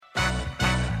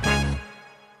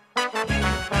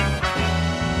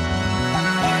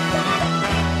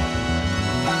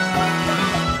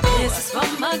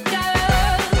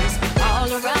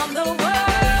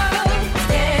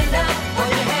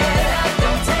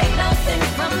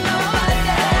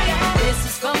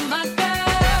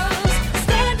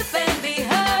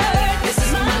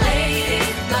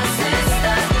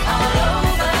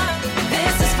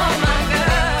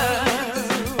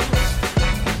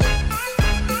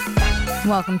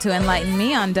Welcome to Enlighten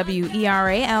Me on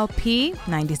WERA-LP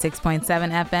 96.7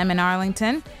 FM in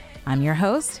Arlington. I'm your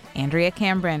host, Andrea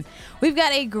Cambron. We've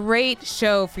got a great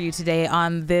show for you today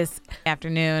on this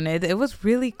afternoon. It was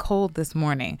really cold this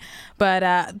morning.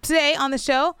 But today on the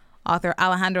show, author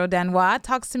Alejandro Danois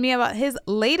talks to me about his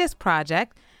latest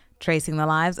project, tracing the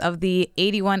lives of the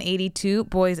 81-82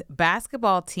 boys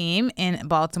basketball team in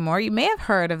Baltimore. You may have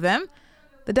heard of them,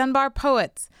 the Dunbar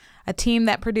Poets, a team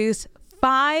that produced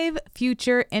 5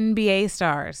 future NBA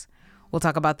stars. We'll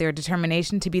talk about their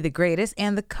determination to be the greatest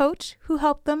and the coach who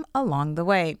helped them along the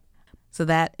way. So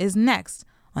that is next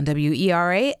on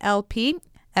WERA-LP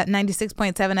at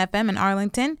 96.7 FM in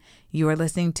Arlington. You are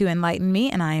listening to Enlighten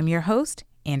Me, and I am your host,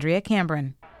 Andrea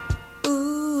Cambron.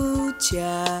 Ooh,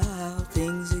 child,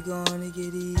 things are gonna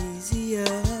get easier.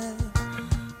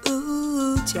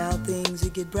 Ooh, child, things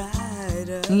will get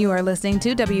brighter. You are listening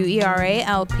to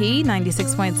WERA-LP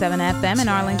 96.7 FM in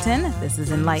Arlington. This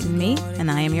is Enlighten Me, and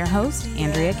I am your host,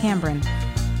 Andrea Cambron.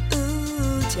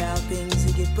 Ooh, child, things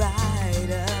will get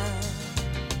brighter.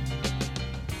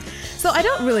 So I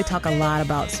don't really talk a lot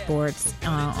about sports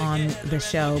on the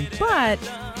show, but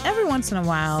every once in a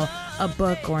while, a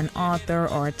book or an author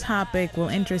or a topic will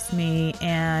interest me,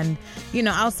 and,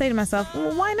 I'll say to myself,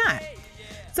 well, why not?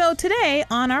 So today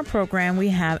on our program, we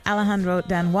have Alejandro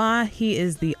Danois. He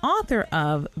is the author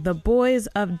of The Boys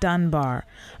of Dunbar,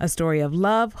 a story of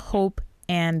love, hope,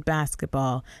 and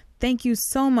basketball. Thank you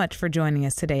so much for joining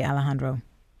us today, Alejandro.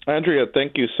 Andrea,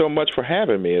 thank you so much for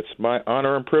having me. It's my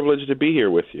honor and privilege to be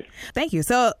here with you. Thank you.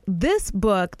 So this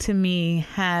book, to me,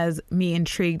 has me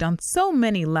intrigued on so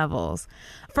many levels.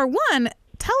 For one,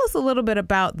 tell us a little bit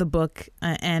about the book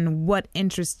and what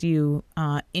interests you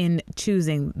in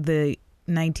choosing the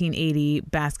 1980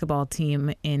 basketball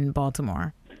team in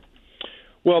Baltimore.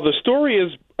 Well, the story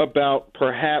is about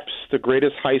perhaps the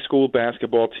greatest high school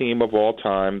basketball team of all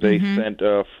time. They sent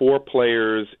 4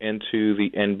 players into the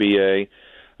NBA.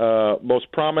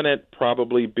 Most prominent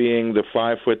probably being the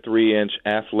 5'3"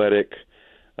 athletic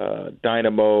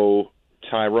dynamo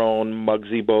Tyrone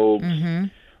Muggsy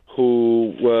Bogues,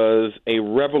 who was a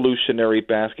revolutionary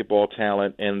basketball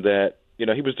talent in that,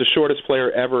 he was the shortest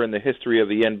player ever in the history of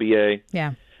the NBA.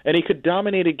 Yeah. And he could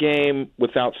dominate a game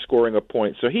without scoring a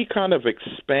point. So he kind of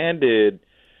expanded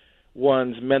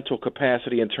one's mental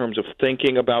capacity in terms of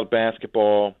thinking about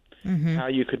basketball, how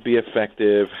you could be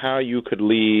effective, how you could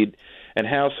lead, and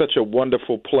how such a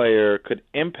wonderful player could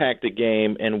impact a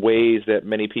game in ways that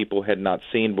many people had not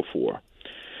seen before.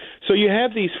 So you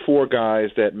have these 4 guys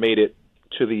that made it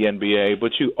to the NBA,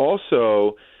 but you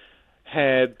also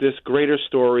had this greater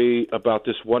story about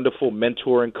this wonderful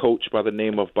mentor and coach by the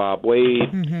name of Bob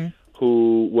Wade,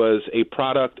 who was a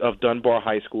product of Dunbar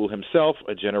High School himself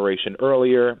a generation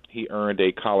earlier. He earned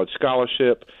a college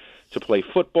scholarship to play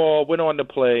football, went on to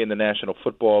play in the National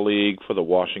Football League for the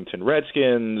Washington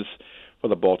Redskins, for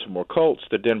the Baltimore Colts,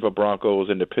 the Denver Broncos,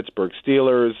 and the Pittsburgh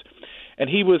Steelers. And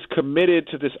he was committed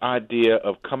to this idea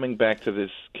of coming back to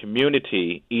this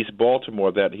community, East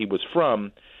Baltimore, that he was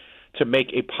from, to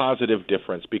make a positive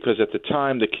difference, because at the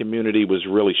time the community was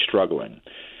really struggling.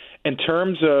 In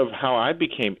terms of how I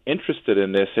became interested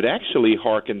in this, it actually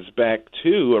harkens back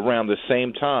to around the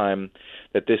same time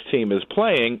that this team is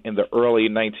playing in the early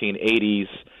 1980s.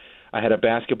 I had a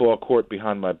basketball court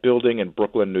behind my building in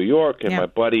Brooklyn, New York, and my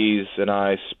buddies and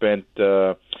I spent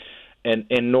an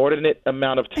inordinate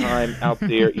amount of time out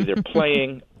there either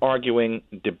playing, arguing,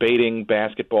 debating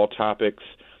basketball topics.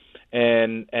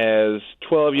 And as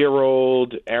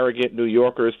 12-year-old arrogant New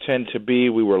Yorkers tend to be,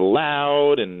 we were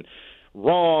loud and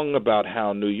wrong about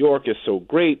how New York is so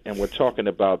great, and we're talking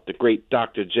about the great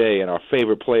Dr. J, and our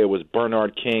favorite player was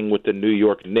Bernard King with the New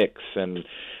York Knicks, and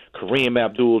Kareem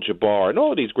Abdul-Jabbar, and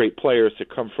all these great players that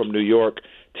come from New York,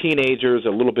 teenagers a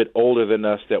little bit older than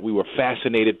us that we were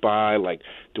fascinated by, like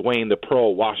Dwayne the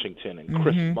Pearl Washington and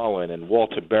Chris Mullin and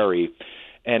Walter Berry.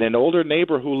 And an older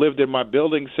neighbor who lived in my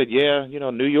building said,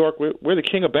 New York, we're the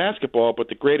king of basketball, but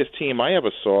the greatest team I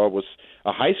ever saw was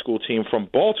a high school team from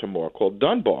Baltimore called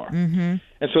Dunbar.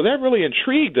 And so that really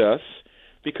intrigued us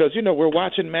because, we're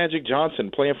watching Magic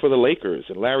Johnson playing for the Lakers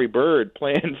and Larry Bird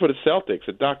playing for the Celtics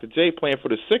and Dr. J playing for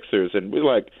the Sixers. And we're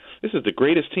like, this is the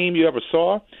greatest team you ever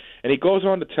saw. And he goes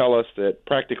on to tell us that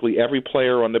practically every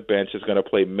player on the bench is going to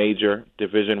play major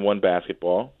Division I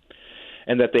basketball,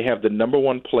 and that they have the number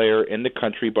 1 player in the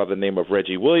country by the name of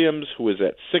Reggie Williams, who is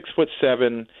at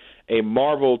 6'7", a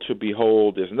marvel to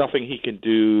behold. There's nothing he can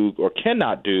do or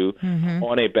cannot do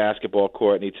on a basketball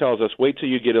court. And he tells us, wait till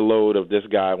you get a load of this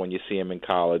guy when you see him in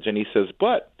college. And he says,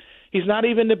 but he's not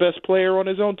even the best player on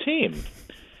his own team.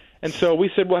 And so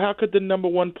we said, well, how could the number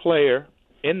 1 player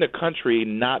in the country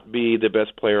not be the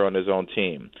best player on his own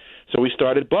team. So we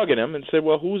started bugging him and said,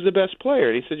 well, who's the best player?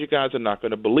 And he said, you guys are not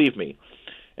going to believe me.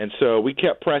 And so we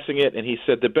kept pressing it, and he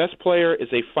said, the best player is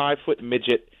a 5-foot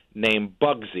midget named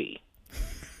Bugsy.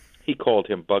 He called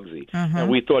him Bugsy. And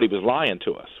we thought he was lying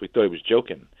to us. We thought he was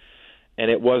joking. And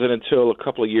it wasn't until a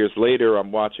couple of years later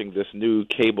I'm watching this new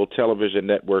cable television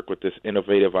network with this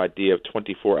innovative idea of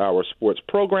 24-hour sports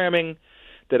programming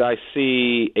that I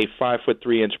see a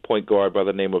 5'3" point guard by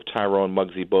the name of Tyrone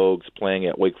Muggsy Bogues playing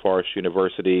at Wake Forest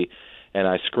University, and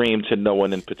I scream to no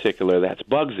one in particular, that's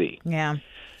Bugsy. Yeah.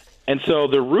 And so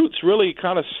the roots really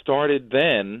kind of started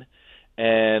then,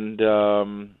 and,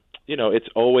 it's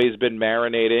always been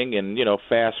marinating, and,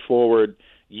 fast forward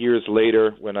years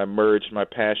later when I merged my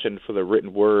passion for the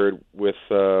written word with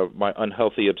my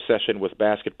unhealthy obsession with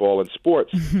basketball and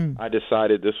sports, I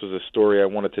decided this was a story I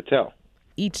wanted to tell.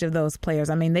 Each of those players,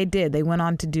 they went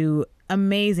on to do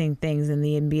amazing things in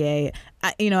the NBA.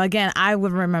 Again, I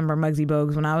would remember Muggsy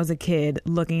Bogues when I was a kid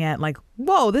looking at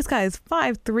whoa, this guy is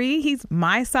 5'3", he's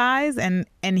my size, and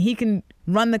he can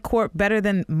run the court better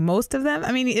than most of them.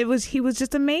 He was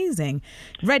just amazing.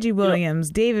 Reggie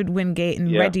Williams, David Wingate,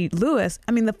 and Reggie Lewis.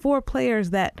 The 4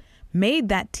 players that made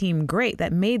that team great,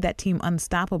 that made that team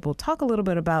unstoppable. Talk a little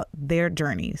bit about their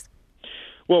journeys.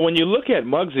 Well, when you look at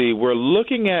Muggsy, we're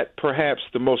looking at perhaps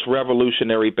the most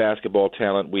revolutionary basketball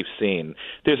talent we've seen.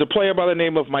 There's a player by the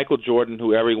name of Michael Jordan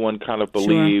who everyone kind of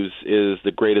believes is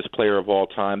the greatest player of all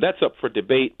time. That's up for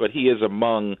debate, but he is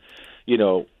among,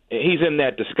 he's in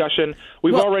that discussion.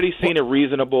 We've already seen a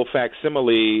reasonable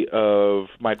facsimile of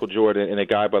Michael Jordan in a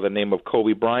guy by the name of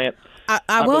Kobe Bryant.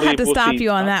 I will have to stop you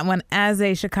on that one. As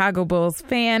a Chicago Bulls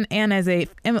fan and as a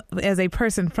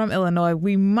person from Illinois,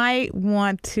 we might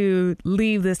want to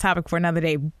leave this topic for another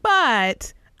day,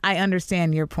 but I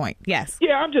understand your point. Yes.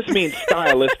 Yeah, I'm just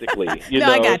stylistically.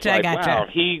 I gotcha. Wow,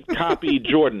 he copied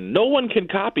Jordan. No one can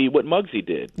copy what Muggsy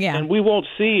did. Yeah. And we won't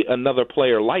see another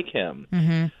player like him.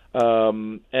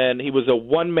 And he was a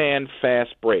one-man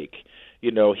fast break.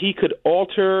 He could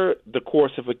alter the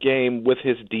course of a game with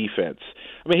his defense.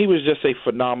 He was just a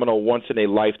phenomenal,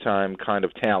 once-in-a-lifetime kind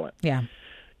of talent. Yeah.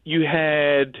 You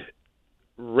had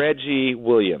Reggie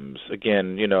Williams,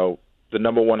 again, the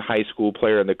number 1 high school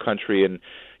player in the country. And,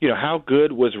 how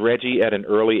good was Reggie at an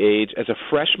early age? As a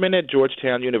freshman at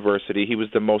Georgetown University, he was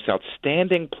the most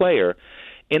outstanding player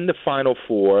in the Final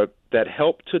Four that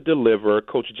helped to deliver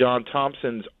Coach John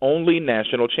Thompson's only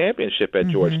national championship at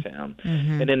Georgetown.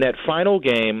 And in that final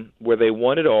game where they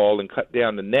won it all and cut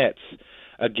down the nets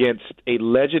against a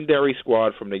legendary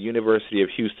squad from the University of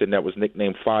Houston that was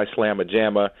nicknamed Phi Slamma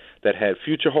Jamma, that had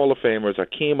future Hall of Famers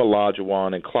Akeem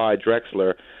Olajuwon and Clyde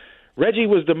Drexler, Reggie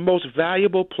was the most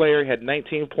valuable player, had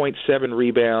 19.7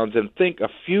 rebounds, and think a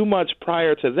few months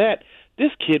prior to that,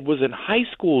 this kid was in high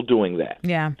school doing that.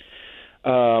 Yeah.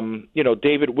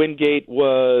 David Wingate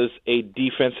was a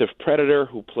defensive predator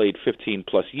who played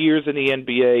 15-plus years in the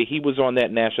NBA. He was on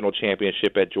that national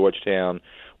championship at Georgetown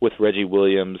with Reggie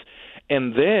Williams.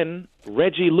 And then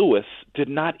Reggie Lewis did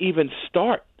not even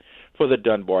start for the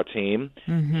Dunbar team.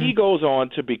 He goes on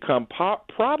to become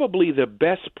probably the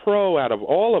best pro out of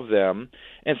all of them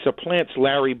and supplants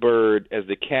Larry Bird as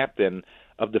the captain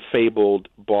of the fabled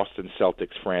Boston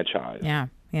Celtics franchise.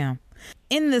 Yeah.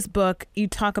 In this book, you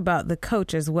talk about the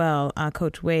coach as well,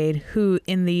 Coach Wade, who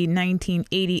in the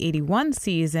 1980-81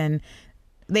 season,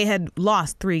 they had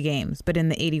lost 3 games. But in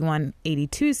the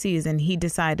 81-82 season, he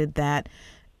decided that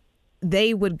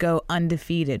they would go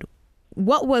undefeated.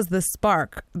 What was the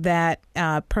spark that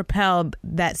propelled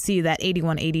that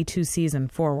 81-82 season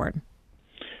forward?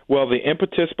 Well, the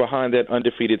impetus behind that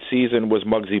undefeated season was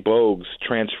Muggsy Bogues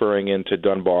transferring into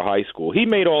Dunbar High School. He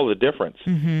made all the difference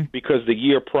because the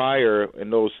year prior, in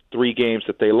those 3 games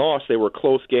that they lost, they were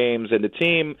close games, and the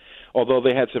team, although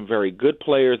they had some very good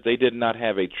players, they did not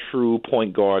have a true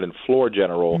point guard and floor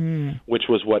general, which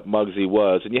was what Muggsy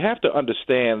was. And you have to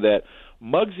understand that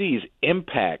Muggsy's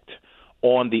impact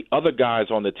on the other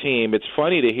guys on the team, it's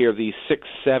funny to hear these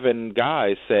 6-7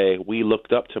 guys say, we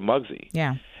looked up to Muggsy.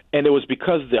 Yeah. And it was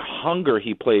because the hunger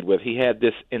he played with. He had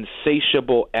this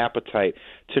insatiable appetite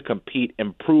to compete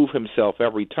and prove himself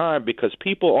every time because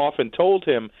people often told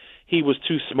him he was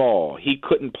too small. He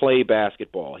couldn't play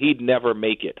basketball. He'd never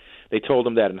make it. They told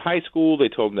him that in high school. They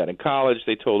told him that in college.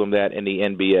 They told him that in the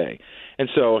NBA. And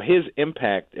so his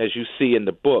impact, as you see in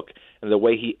the book, and the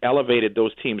way he elevated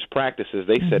those teams' practices,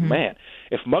 they said, man,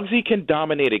 if Muggsy can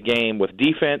dominate a game with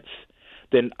defense,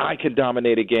 then I can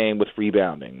dominate a game with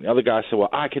rebounding. The other guy said, well,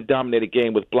 I can dominate a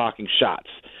game with blocking shots.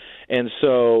 And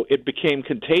so it became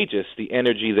contagious, the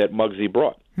energy that Muggsy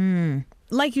brought.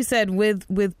 like you said,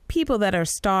 with people that are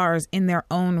stars in their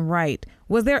own right,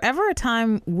 was there ever a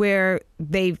time where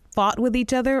they fought with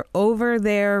each other over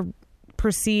their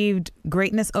perceived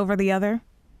greatness over the other?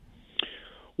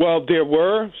 Well, there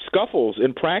were scuffles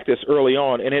in practice early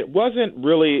on, and it wasn't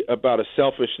really about a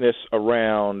selfishness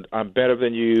around I'm better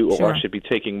than you or Sure. I should be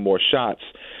taking more shots.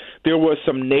 There was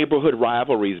some neighborhood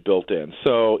rivalries built in.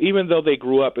 So even though they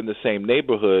grew up in the same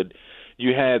neighborhood,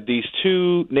 you had these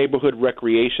two neighborhood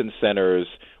recreation centers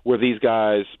where these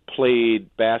guys played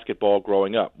basketball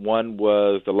growing up. One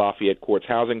was the Lafayette Courts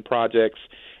Housing Projects,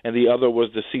 and the other was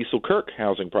the Cecil Kirk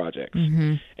Housing Projects.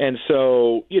 And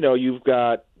so, you've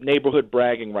got neighborhood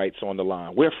bragging rights on the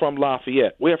line. We're from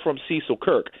Lafayette. We're from Cecil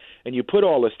Kirk. And you put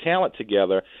all this talent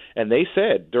together, and they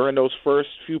said during those first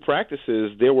few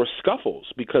practices there were scuffles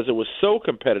because it was so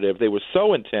competitive. They were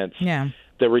so intense. Yeah.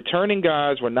 The returning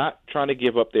guys were not trying to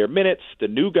give up their minutes. The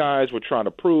new guys were trying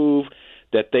to prove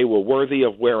that they were worthy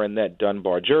of wearing that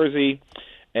Dunbar jersey.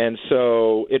 And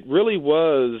so it really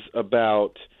was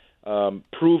about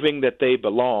proving that they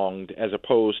belonged as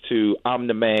opposed to I'm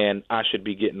the man, I should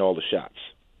be getting all the shots.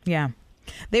 Yeah.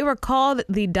 They were called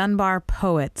the Dunbar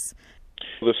Poets.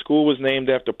 The school was named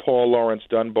after Paul Laurence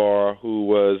Dunbar, who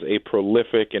was a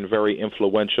prolific and very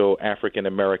influential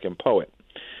African-American poet.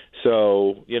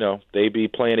 So, they'd be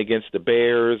playing against the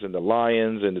Bears and the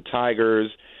Lions and the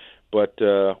Tigers, but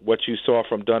what you saw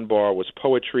from Dunbar was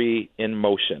poetry in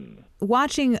motion.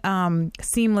 Watching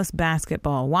seamless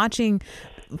basketball, watching,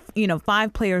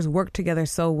 5 players work together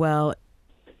so well,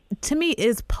 to me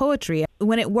is poetry.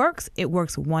 When it works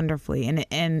wonderfully.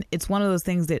 And it's one of those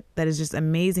things that is just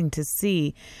amazing to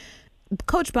see.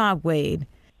 Coach Bob Wade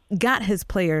got his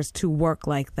players to work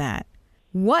like that.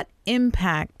 What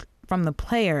impact from the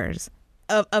players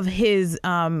of his,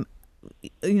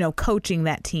 coaching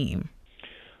that team?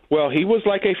 Well, he was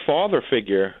like a father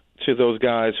figure to those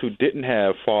guys who didn't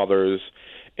have fathers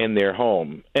in their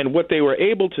home. And what they were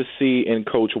able to see in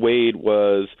Coach Wade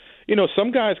was,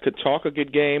 some guys could talk a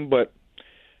good game, but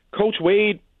Coach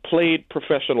Wade played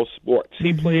professional sports.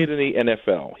 He played in the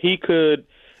NFL. He could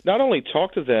not only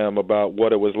talk to them about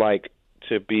what it was like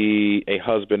to be a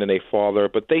husband and a father,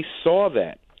 but they saw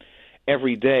that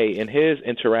every day in his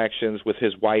interactions with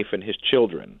his wife and his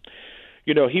children.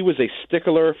 He was a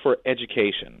stickler for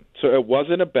education. So it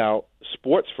wasn't about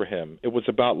sports for him. It was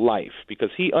about life because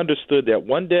he understood that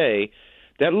one day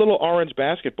that little orange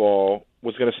basketball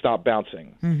was going to stop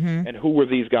bouncing. And who were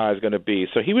these guys going to be?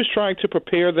 So he was trying to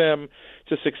prepare them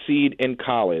to succeed in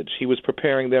college. He was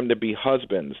preparing them to be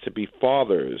husbands, to be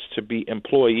fathers, to be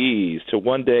employees, to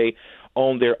one day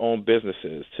own their own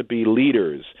businesses, to be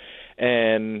leaders.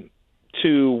 And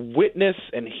to witness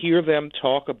and hear them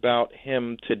talk about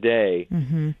him today,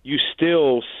 you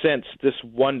still sense this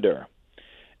wonder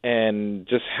and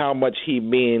just how much he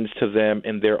means to them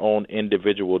in their own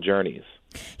individual journeys.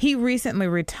 He recently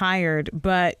retired,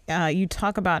 but you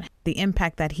talk about the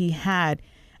impact that he had.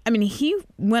 I mean, he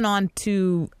went on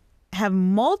to have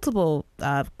multiple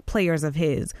players of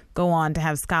his go on to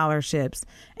have scholarships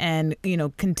and,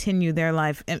 continue their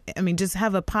life. I mean, just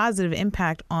have a positive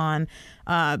impact on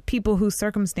people whose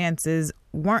circumstances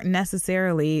weren't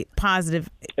necessarily positive.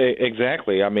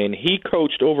 Exactly. I mean, he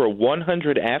coached over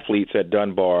 100 athletes at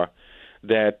Dunbar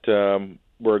that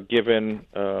were given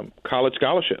college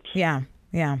scholarships. Yeah,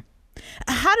 yeah.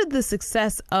 How did the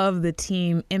success of the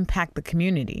team impact the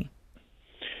community?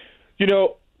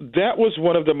 That was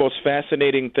one of the most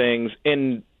fascinating things.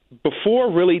 And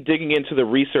before really digging into the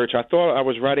research, I thought I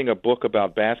was writing a book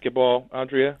about basketball,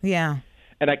 Andrea. Yeah.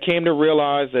 And I came to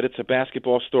realize that it's a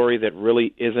basketball story that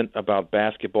really isn't about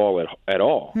basketball at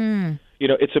all.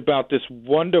 It's about this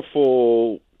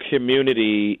wonderful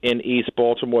community in East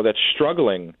Baltimore that's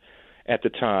struggling at the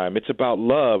time. It's about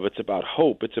love. It's about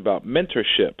hope. It's about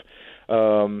mentorship.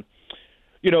 Dunbar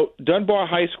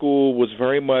High School was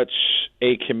very much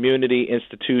a community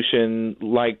institution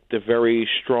like the very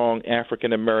strong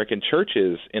African-American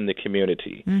churches in the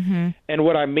community. And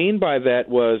what I mean by that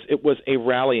was it was a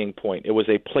rallying point. It was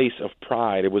a place of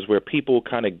pride. It was where people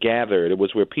kind of gathered. It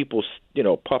was where people,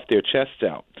 puffed their chests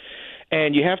out.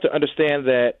 And you have to understand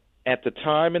that at the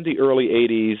time in the early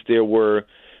 80s, there were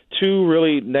two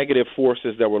really negative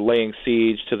forces that were laying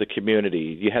siege to the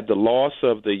community. You had the loss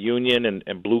of the union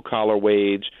and blue-collar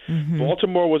wage.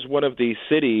 Baltimore was one of these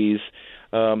cities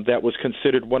that was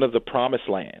considered one of the promised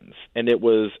lands, and it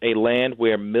was a land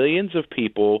where millions of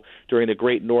people during the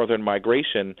Great Northern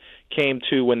Migration came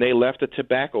to when they left the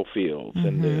tobacco fields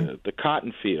and the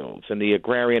cotton fields and the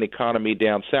agrarian economy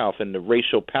down south and the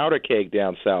racial powder keg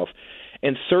down south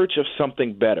in search of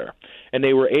something better. And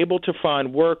they were able to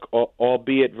find work,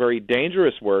 albeit very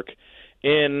dangerous work,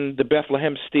 in the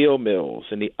Bethlehem steel mills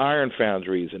and the iron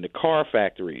foundries and the car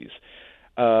factories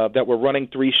that were running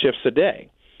 3 shifts a day.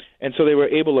 And so they were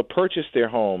able to purchase their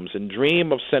homes and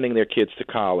dream of sending their kids to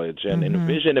college and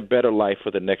envision a better life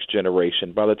for the next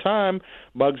generation. By the time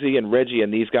Muggsy and Reggie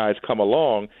and these guys come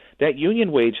along, that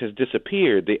union wage has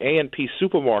disappeared. The A&P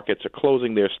supermarkets are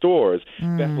closing their stores.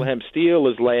 Bethlehem Steel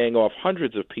is laying off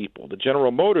hundreds of people. The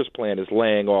General Motors plant is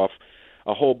laying off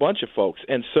a whole bunch of folks.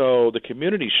 And so the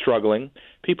community's struggling.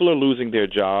 People are losing their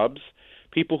jobs.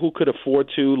 People who could afford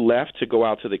to left to go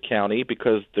out to the county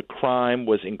because the crime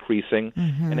was increasing.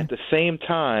 And at the same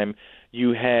time,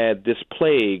 you had this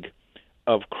plague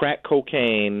of crack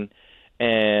cocaine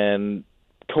and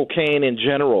cocaine in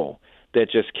general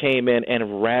that just came in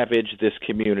and ravaged this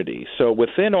community. So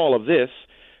within all of this,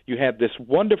 you had this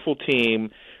wonderful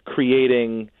team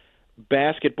creating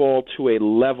basketball to a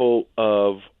level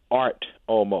of art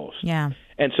almost. Yeah.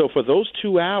 And so for those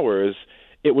 2 hours,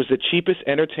 it was the cheapest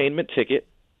entertainment ticket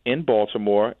in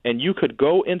Baltimore, and you could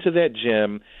go into that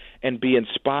gym and be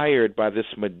inspired by this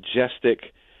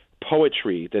majestic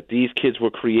poetry that these kids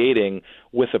were creating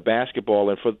with a basketball.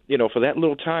 And for that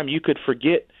little time, you could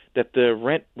forget that the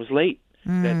rent was late,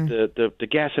 that the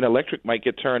gas and electric might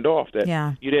get turned off,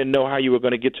 that you didn't know how you were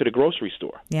going to get to the grocery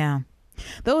store. Yeah.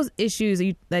 Those issues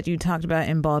that you talked about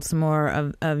in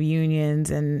Baltimore of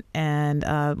unions and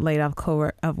laid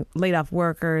off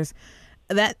workers,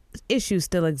 that issue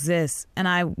still exists. And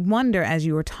I wonder, as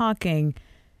you were talking,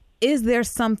 is there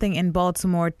something in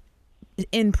Baltimore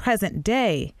in present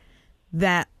day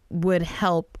that would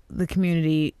help the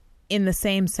community in the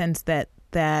same sense that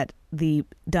the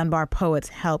Dunbar poets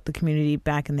helped the community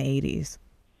back in the 80s?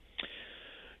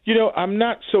 I'm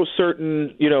not so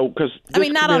certain, because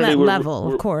not on that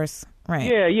level, of course. Right.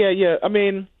 Yeah. I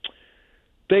mean,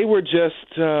 they were just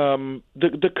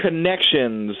the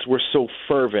connections were so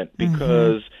fervent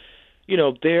because,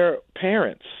 their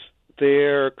parents,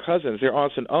 their cousins, their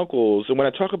aunts and uncles. And when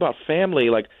I talk about family,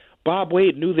 like Bob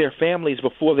Wade knew their families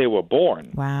before they were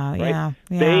born. Wow, right? Yeah.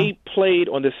 They played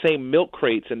on the same milk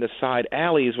crates in the side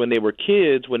alleys when they were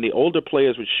kids, when the older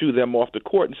players would shoo them off the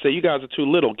court and say, "You guys are too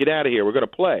little. Get out of here. We're going to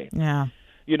play." Yeah.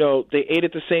 They ate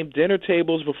at the same dinner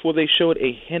tables before they showed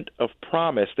a hint of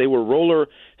promise. They were roller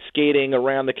skating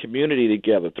around the community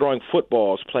together, throwing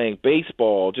footballs, playing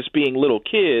baseball, just being little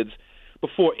kids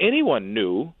before anyone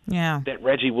knew that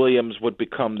Reggie Williams would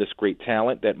become this great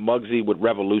talent, that Muggsy would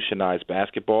revolutionize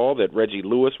basketball, that Reggie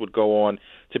Lewis would go on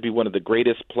to be one of the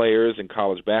greatest players in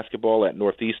college basketball at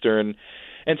Northeastern.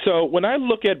 And so when I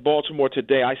look at Baltimore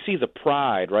today, I see the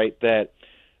pride, right, that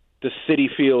the city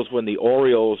feels when the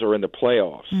Orioles are in the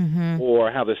playoffs,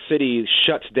 or how the city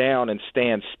shuts down and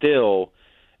stands still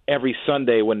every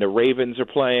Sunday when the Ravens are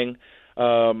playing.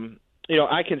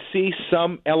 I can see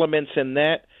some elements in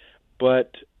that,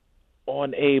 but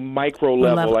on a micro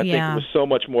level, I think it was so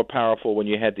much more powerful when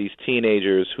you had these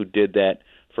teenagers who did that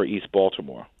for East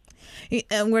Baltimore.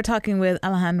 And we're talking with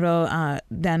Alejandro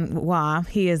Danois.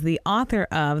 He is the author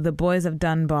of The Boys of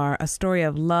Dunbar, A Story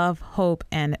of Love, Hope,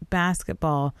 and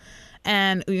Basketball.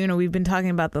 And, we've been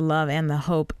talking about the love and the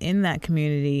hope in that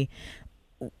community.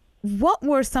 What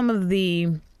were some of the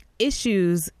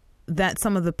issues that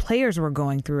some of the players were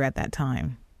going through at that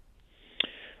time?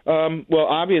 Well,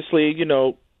 obviously,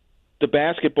 the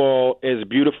basketball, as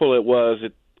beautiful it was,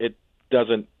 it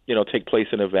doesn't, take place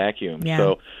in a vacuum. Yeah.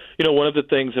 So, one of the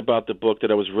things about the book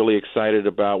that I was really excited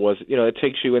about was, it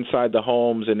takes you inside the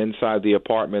homes and inside the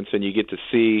apartments, and you get to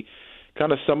see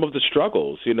kind of some of the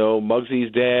struggles.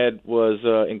 Muggsy's dad was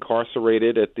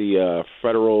incarcerated at the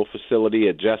federal facility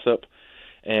at Jessup.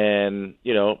 And,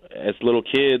 as little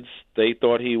kids, they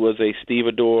thought he was a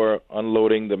stevedore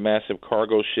unloading the massive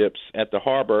cargo ships at the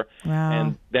harbor. Wow.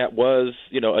 And that was,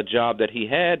 a job that he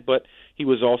had, but he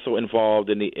was also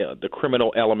involved in the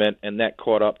criminal element, and that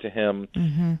caught up to him.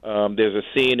 There's a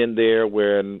scene in there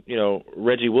where,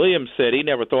 Reggie Williams said he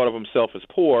never thought of himself as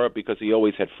poor because he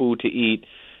always had food to eat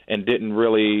and didn't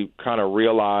really kind of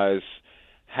realize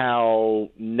how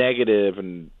negative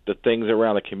and the things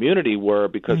around the community were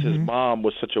because his mom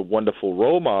was such a wonderful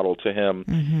role model to him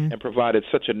and provided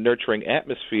such a nurturing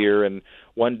atmosphere. And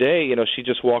one day, she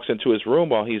just walks into his room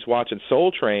while he's watching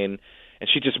Soul Train, and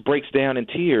she just breaks down in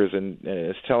tears and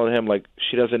is telling him, like,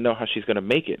 she doesn't know how she's going to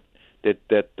make it,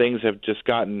 that things have just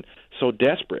gotten so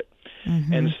desperate.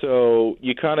 And so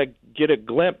you kind of get a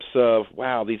glimpse of,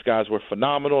 wow, these guys were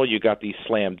phenomenal. You got these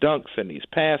slam dunks and these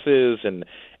passes and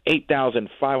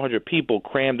 8,500 people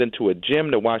crammed into a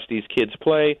gym to watch these kids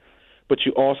play, but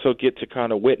you also get to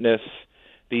kind of witness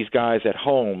these guys at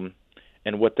home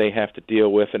and what they have to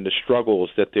deal with and the struggles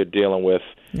that they're dealing with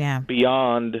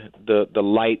beyond the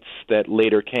lights that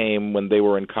later came when they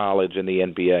were in college and the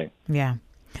NBA. Yeah.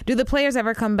 Do the players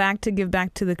ever come back to give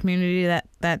back to the community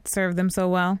that served them so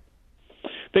well?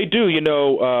 They do. You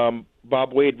know,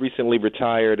 Bob Wade recently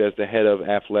retired as the head of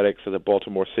athletics of the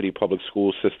Baltimore City Public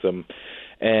School System,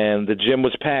 and the gym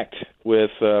was packed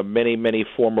with many, many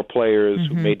former players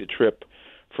who made the trip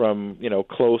from,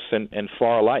 close and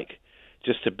far alike,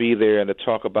 just to be there and to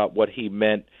talk about what he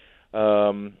meant.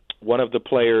 One of the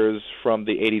players from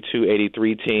the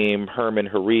 82-83 team, Herman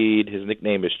Hareed, his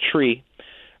nickname is Tree.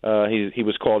 He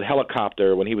was called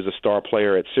Helicopter when he was a star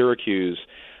player at Syracuse.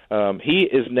 He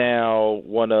is now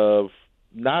one of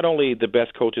not only the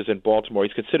best coaches in Baltimore,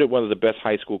 he's considered one of the best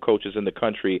high school coaches in the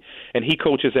country, and he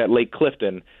coaches at Lake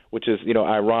Clifton, which is,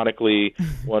 ironically,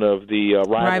 one of the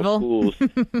rival schools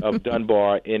of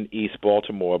Dunbar in East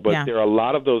Baltimore. But there are a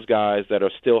lot of those guys that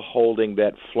are still holding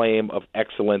that flame of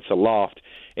excellence aloft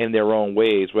in their own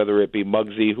ways, whether it be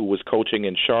Muggsy, who was coaching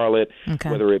in Charlotte,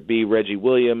 whether it be Reggie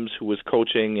Williams, who was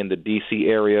coaching in the D.C.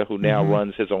 area, who now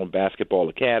runs his own basketball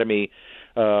academy.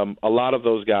 A lot of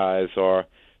those guys are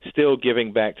still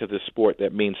giving back to the sport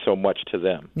that means so much to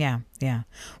them. Yeah.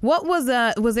 What was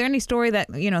there any story that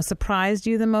surprised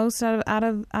you the most out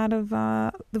of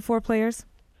the four players?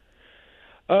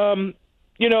 There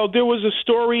was a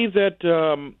story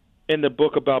that in the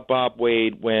book about Bob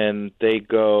Wade when they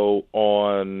go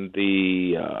on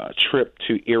the trip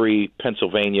to Erie,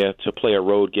 Pennsylvania, to play a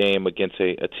road game against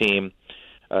a team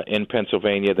in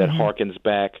Pennsylvania that harkens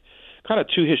back kind of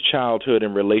to his childhood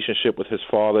and relationship with his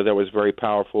father that was very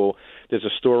powerful. There's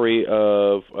a story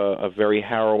of a very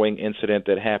harrowing incident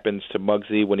that happens to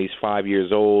Muggsy when he's 5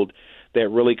 years old that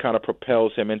really kind of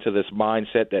propels him into this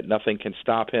mindset that nothing can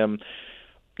stop him.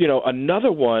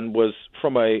 Another one was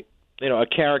from a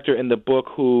character in the book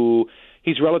who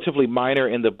he's relatively minor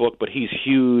in the book, but he's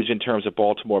huge in terms of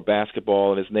Baltimore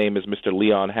basketball, and his name is Mr.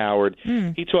 Leon Howard.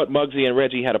 He taught Muggsy and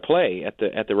Reggie how to play at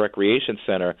the recreation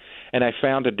center, and I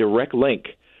found a direct link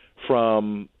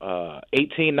from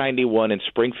 1891 in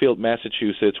Springfield,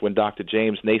 Massachusetts, when Dr.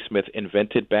 James Naismith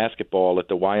invented basketball at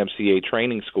the YMCA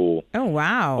training school. Oh,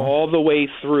 wow. All the way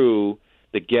through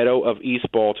the ghetto of East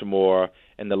Baltimore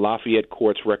and the Lafayette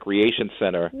Courts Recreation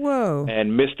Center. Whoa.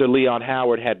 And Mr. Leon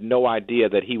Howard had no idea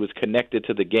that he was connected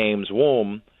to the game's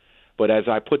womb, but as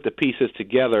I put the pieces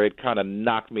together, it kind of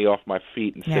knocked me off my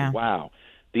feet and said, wow,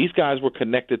 these guys were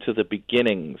connected to the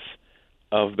beginnings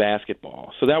of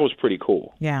basketball. So that was pretty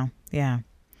cool. Yeah.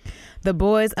 The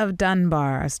Boys of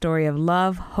Dunbar, a story of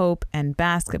love, hope, and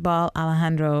basketball.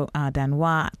 Alejandro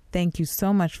Danois, thank you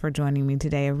so much for joining me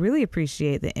today. I really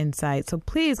appreciate the insight. So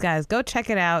please, guys, go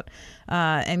check it out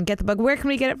and get the book. Where can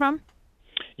we get it from?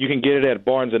 You can get it at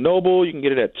Barnes & Noble. You can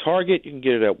get it at Target. You can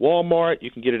get it at Walmart. You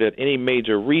can get it at any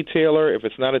major retailer. If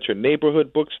it's not at your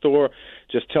neighborhood bookstore,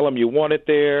 just tell them you want it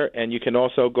there. And you can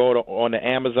also go on to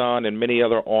Amazon and many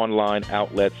other online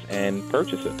outlets and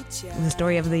purchase it. The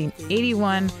story of the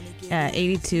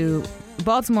 81-82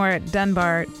 Baltimore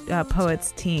Dunbar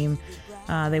Poets team.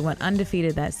 They went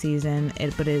undefeated that season,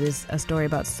 but it is a story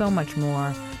about so much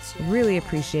more. Really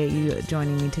appreciate you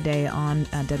joining me today on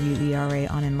WERA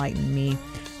on Enlighten Me.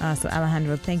 So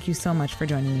Alejandro, thank you so much for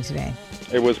joining me today.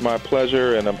 It was my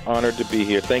pleasure, and I'm honored to be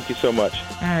here. Thank you so much.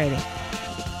 All righty.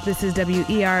 This is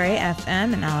WERA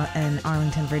FM in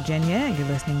Arlington, Virginia. You're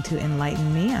listening to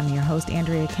Enlighten Me. I'm your host,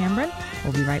 Andrea Cameron.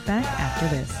 We'll be right back after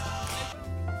this.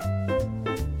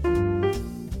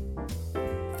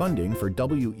 Funding for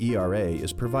WERA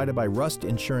is provided by Rust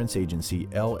Insurance Agency,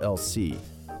 LLC,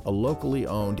 a locally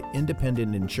owned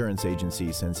independent insurance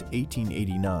agency since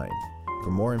 1889. For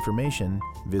more information,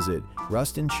 visit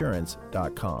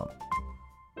rustinsurance.com.